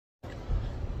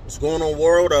What's going on,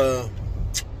 world?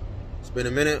 It's been a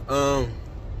minute.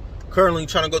 Currently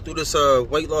trying to go through this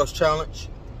weight loss challenge.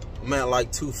 I'm at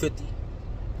like 250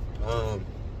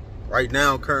 right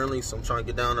now currently, so I'm trying to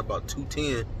get down to about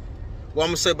 210. Well, I'm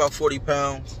gonna say about 40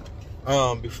 pounds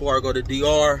before I go to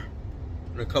DR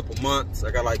in a couple months.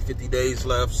 I got like 50 days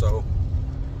left, so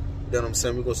then I'm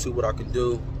saying we're gonna see what I can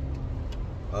do.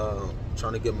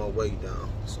 Trying to get my weight down.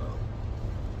 So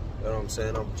you know what I'm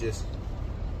saying? I'm just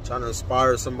trying to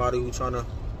inspire somebody who's trying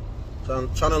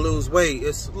to lose weight.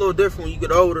 It's a little different when you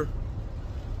get older.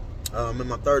 I'm in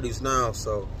my 30s now,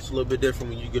 so it's a little bit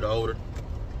different when you get older.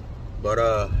 But you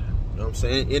know what I'm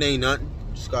saying? It ain't nothing.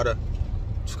 Just gotta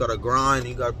grind.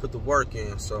 You gotta put the work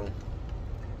in. So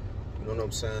you know what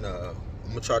I'm saying? I'm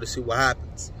gonna try to see what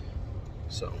happens.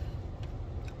 So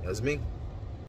that's me.